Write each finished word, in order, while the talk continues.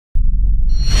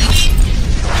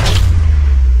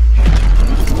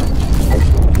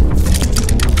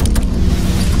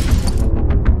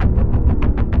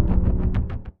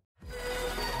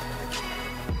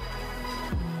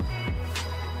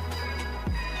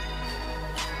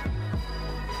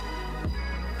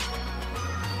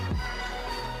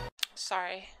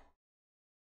Sorry.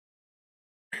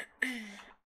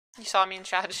 You saw me in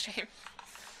Shroud stream.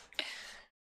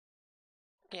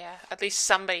 Yeah, at least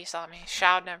somebody saw me.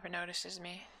 Shroud never notices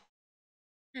me.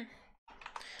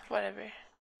 Whatever.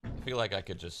 I feel like I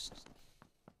could just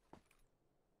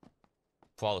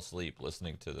fall asleep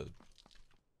listening to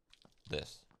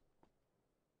this.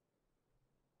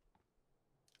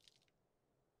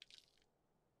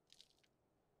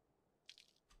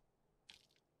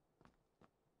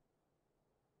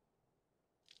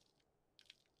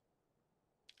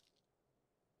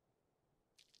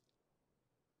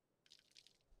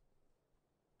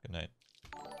 Good night.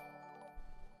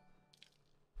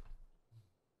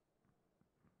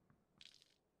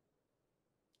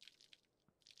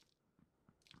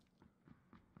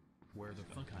 Where the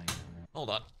fuck I am? Hold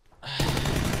on.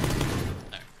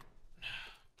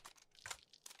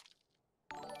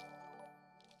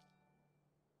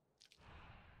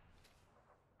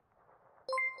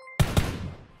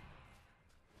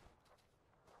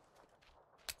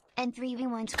 And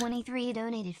 3v123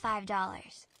 donated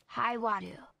 $5. Hi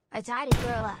Wadu. I tied a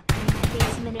girl up in my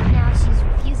basement and now she's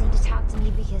refusing to talk to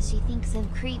me because she thinks I'm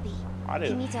creepy.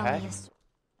 Can you tell me a story?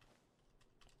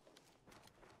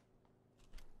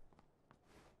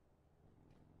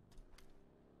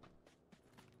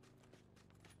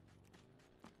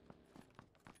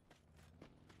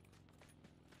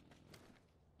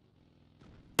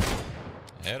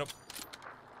 Hit him.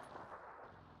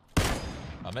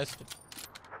 I missed him.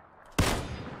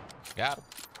 Got him.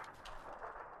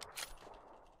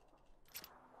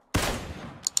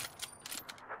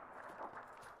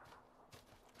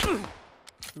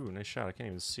 Ooh, nice shot. I can't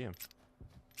even see him.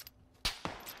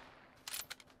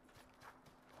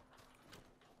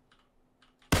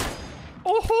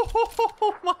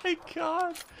 Oh my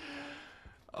god.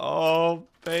 Oh,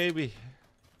 baby.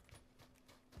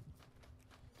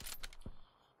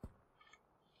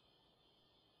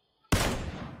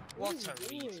 What a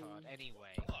retard,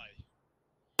 anyway.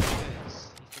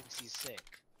 Because he thinks he's sick.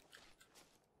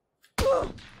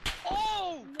 Oh!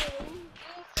 No!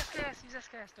 He's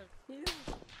SKS, don't.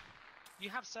 You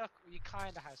have circle, you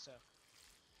kinda have circle.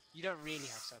 You don't really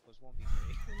have circles, 1v3.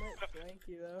 I might flank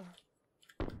you though.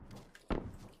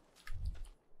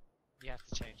 You have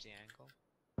to change the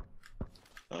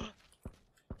angle.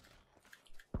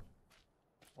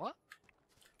 What?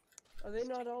 Are they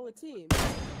not all a team?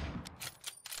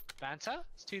 Banter?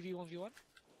 It's 2v1v1?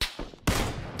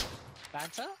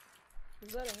 Banter?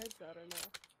 Is that a headshot or no?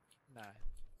 No.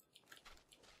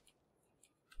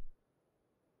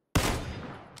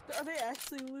 Are they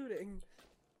actually looting?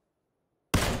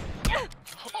 Oh,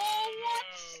 what?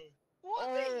 What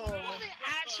are they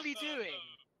actually doing?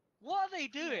 What are they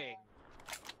doing?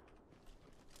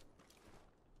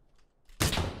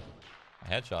 I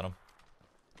headshot him.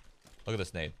 Look at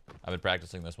this nade. I've been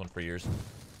practicing this one for years.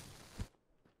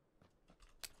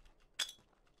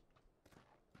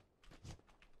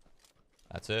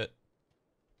 That's it.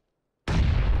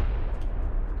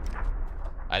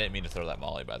 I didn't mean to throw that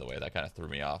molly, by the way. That kind of threw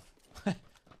me off.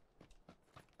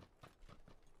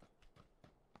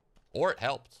 Or it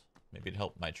helped. Maybe it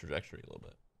helped my trajectory a little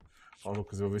bit. Ó,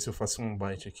 Lucas, eu vou ver se eu faço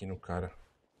bite aqui no cara.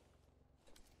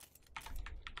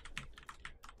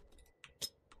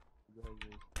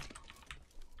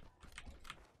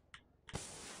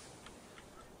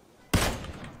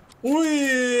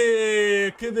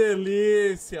 Ui, que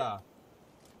delícia!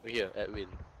 Here, Edwin.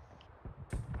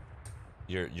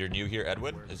 You're new here,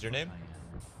 Edwin? Is your name?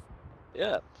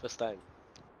 Yeah, first time.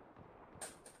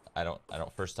 I don't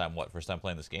first time what? First time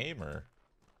playing this game or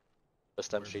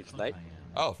First time stream snipe.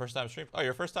 oh, first time stream. Oh,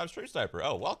 you're first time stream sniper.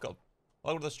 Oh, welcome.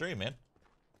 Welcome to the stream, man.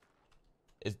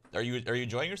 Are you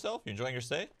enjoying yourself? You enjoying your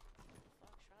stay?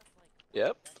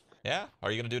 Yep. Yeah?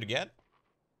 Are you gonna do it again?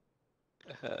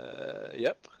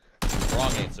 Yep.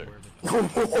 Wrong answer.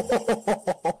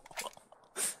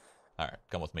 Alright,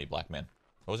 come with me, black man.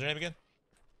 What was your name again?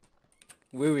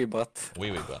 Wee wee butt.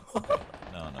 Wee wee butt. Okay.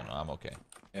 No, I'm okay.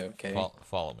 Okay.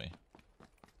 Follow me.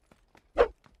 You're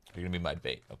gonna be my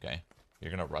bait, okay?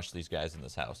 You're gonna rush these guys in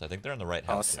this house. I think they're in the right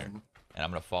house here. Awesome. And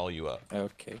I'm gonna follow you up.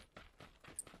 Okay.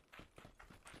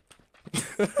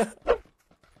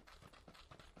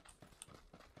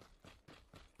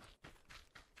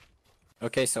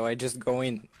 Okay, so I just go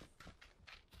in.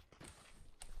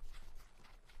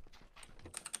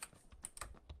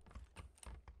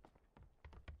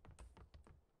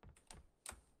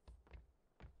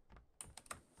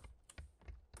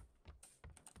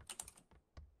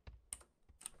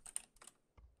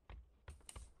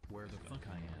 Where the fuck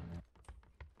I am?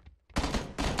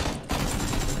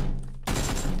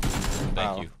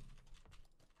 Thank you.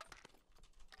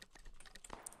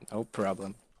 No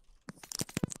problem.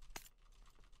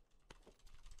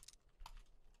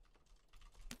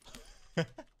 That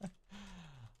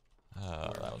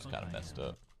was kind of messed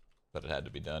up, but it had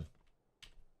to be done.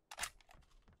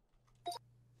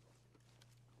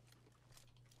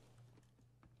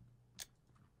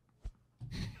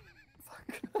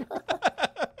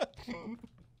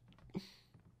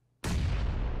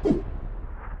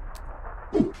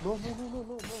 No, no, no, no, no,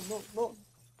 no, no, no.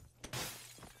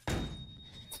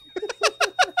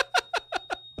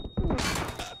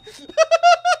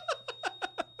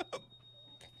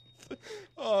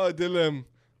 Oh, Dylan.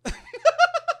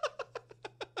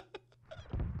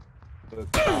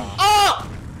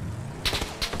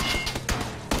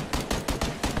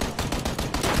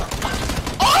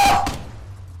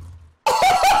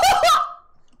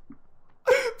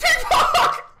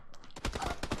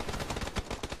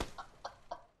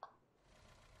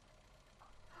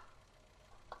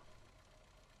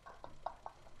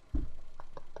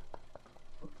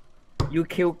 You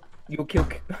kill. You kill.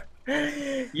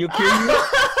 You kill.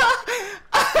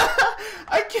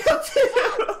 I killed him!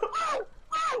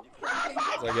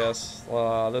 I guess.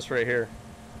 This right here.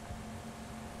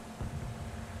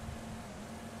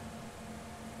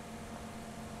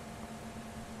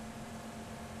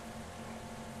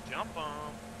 Jump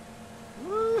on.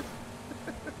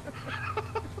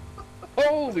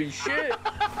 Holy shit!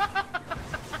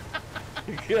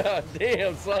 God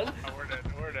damn, son. Oh, we're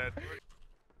dead. We're dead.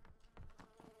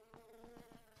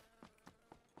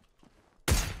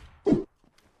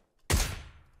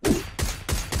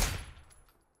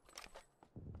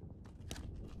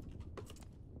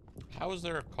 How is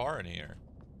there a car in here?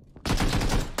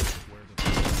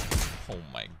 Oh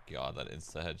my god, that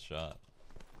insta headshot.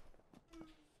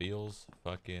 Feels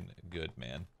fucking good,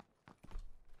 man.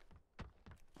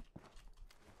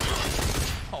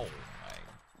 Oh my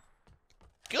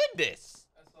goodness!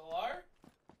 SLR?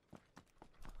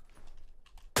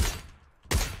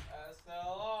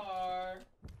 SLR.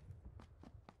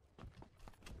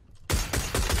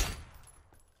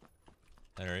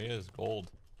 There he is,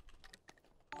 gold.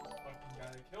 Fucking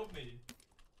guy that killed me.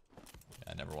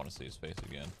 I never want to see his face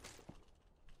again.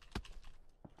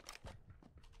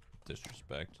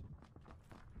 Disrespect.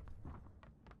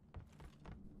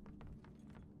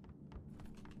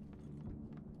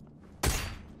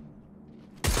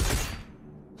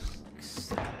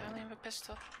 I only have a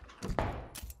pistol.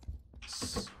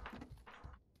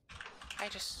 I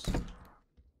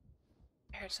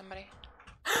heard somebody.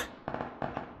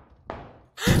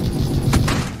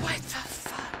 What the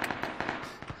fuck?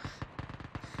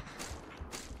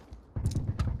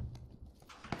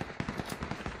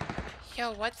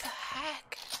 Yo, what the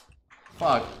heck?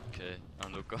 Fuck. Okay,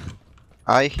 Anuka.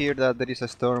 I hear that there is a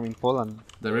storm in Poland.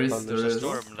 There's a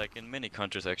storm, like in many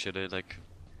countries actually, like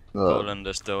Poland,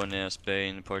 Estonia,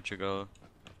 Spain, Portugal.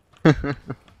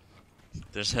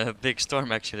 There's a big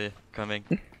storm actually coming.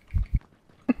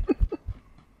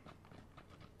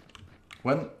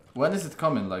 When is it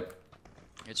coming? Like,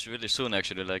 it's really soon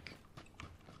actually. Like,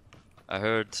 I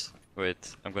heard.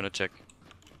 Wait, I'm gonna check.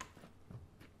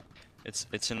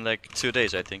 It's in like 2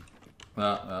 days, I think.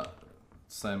 yeah,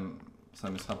 same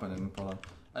is happening in Poland.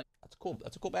 That's cool.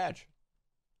 That's a cool badge.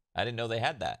 I didn't know they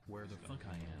had that. Where the fuck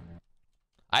I am.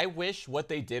 I wish what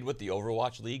they did with the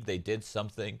Overwatch League, they did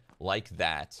something like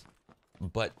that,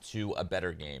 but to a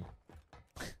better game.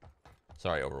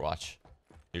 Sorry, Overwatch.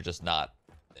 You're just not...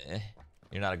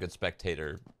 You're not a good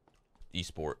spectator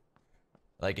esport.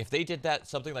 Like, if they did that,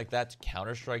 something like that to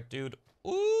Counter-Strike, dude,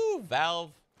 ooh,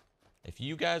 Valve. If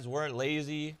you guys weren't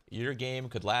lazy, your game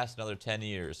could last another 10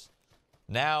 years.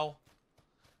 Now,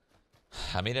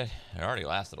 I mean, it already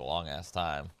lasted a long-ass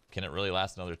time. Can it really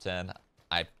last another 10?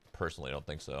 I personally don't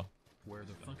think so. Where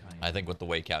the fuck I am. I think with the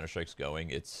way Counter-Strike's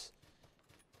going, it's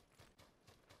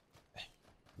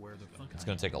Where the fuck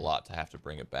going to take a lot to have to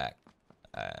bring it back.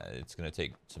 It's going to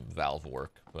take some Valve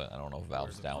work, but I don't know if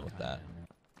Valve's down with that.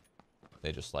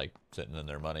 They just like sitting in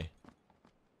their money.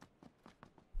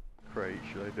 Great,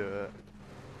 should I do it?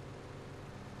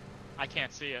 I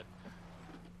can't see it.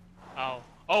 Oh.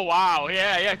 Oh wow,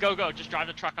 yeah, go, just drive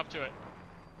the truck up to it.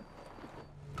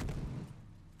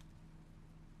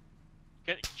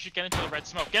 Get into the red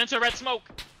smoke, get into the red smoke!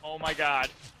 Oh my god.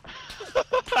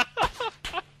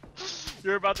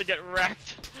 You're about to get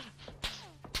wrecked.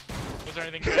 Was there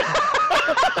anything good?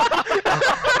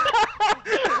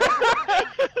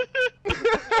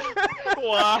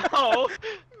 Wow!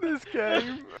 This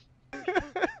game.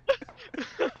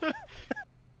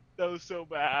 That was so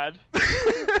bad.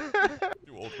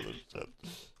 Too old for this shit.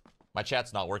 My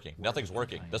chat's not working. Nothing's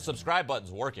working. The subscribe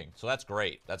button's working, so that's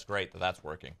great. That's great that that's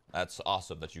working. That's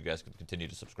awesome that you guys can continue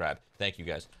to subscribe. Thank you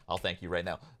guys. I'll thank you right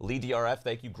now. Lee DRF,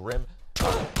 thank you. Grim.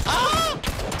 Ah!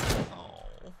 Oh.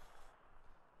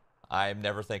 I'm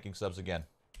never thanking subs again.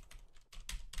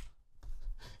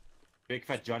 Big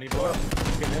fat Johnny boy.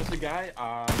 Okay, there's the guy.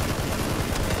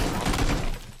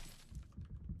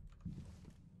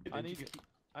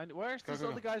 Where's this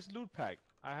other guy's loot pack?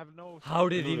 I have no. How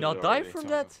did he not die from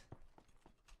that?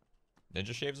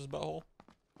 Ninja shaves his butthole?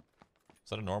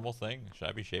 Is that a normal thing? Should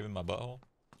I be shaving my butthole?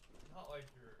 Not like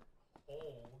your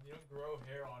hole. You don't grow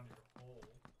hair on your hole.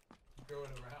 You grow it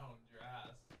around your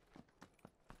ass.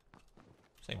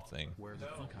 Same thing. Where the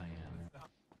fuck I am?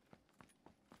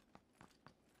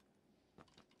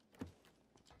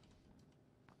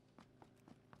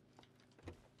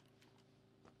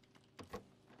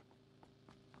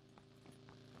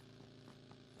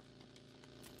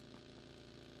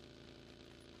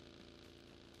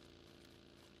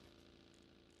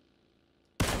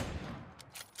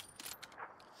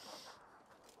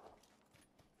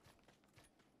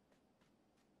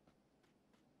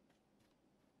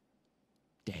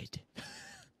 Dead.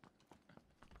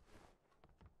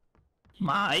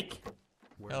 Mike,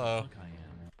 Hello.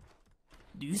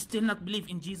 do you still not believe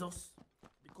in Jesus?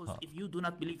 Because if you do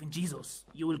not believe in Jesus,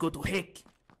 you will go to heck.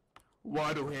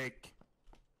 Wadu heck.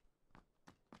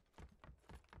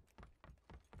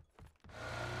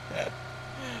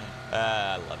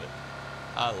 I love it.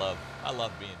 I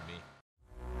love being me.